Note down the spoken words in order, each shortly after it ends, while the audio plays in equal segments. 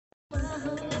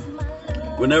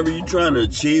whenever you're trying to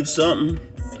achieve something,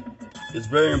 it's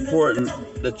very important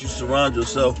that you surround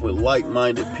yourself with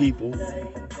like-minded people,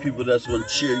 people that's going to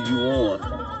cheer you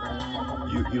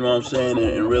on. You know what I'm saying,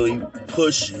 and really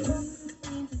push you.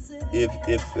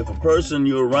 If a person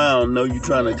you're around know you're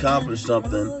trying to accomplish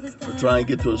something or trying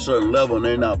to get to a certain level and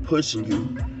they're not pushing you,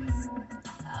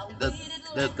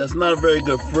 that's not a very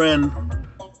good friend,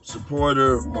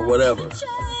 supporter, or whatever.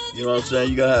 You know what I'm saying?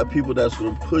 You gotta have people that's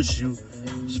gonna push you,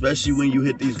 especially when you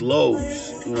hit these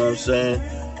lows. You know what I'm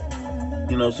saying?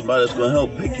 You know, somebody that's gonna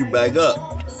help pick you back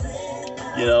up.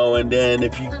 You know, and then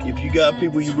if you got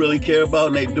people you really care about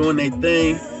and they doing their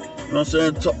thing, you know what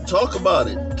I'm saying? Talk about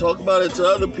it. Talk about it to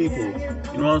other people.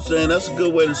 You know what I'm saying? That's a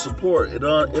good way to support. It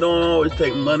don't always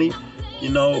take money. You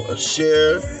know, a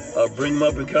share, bring them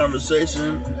up in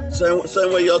conversation.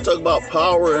 Same way y'all talk about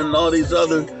Power and all these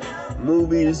other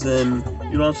movies and,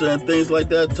 you know what I'm saying, things like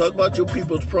that. Talk about your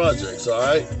people's projects, all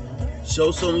right?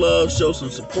 Show some love, show some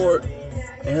support,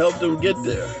 and help them get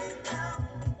there.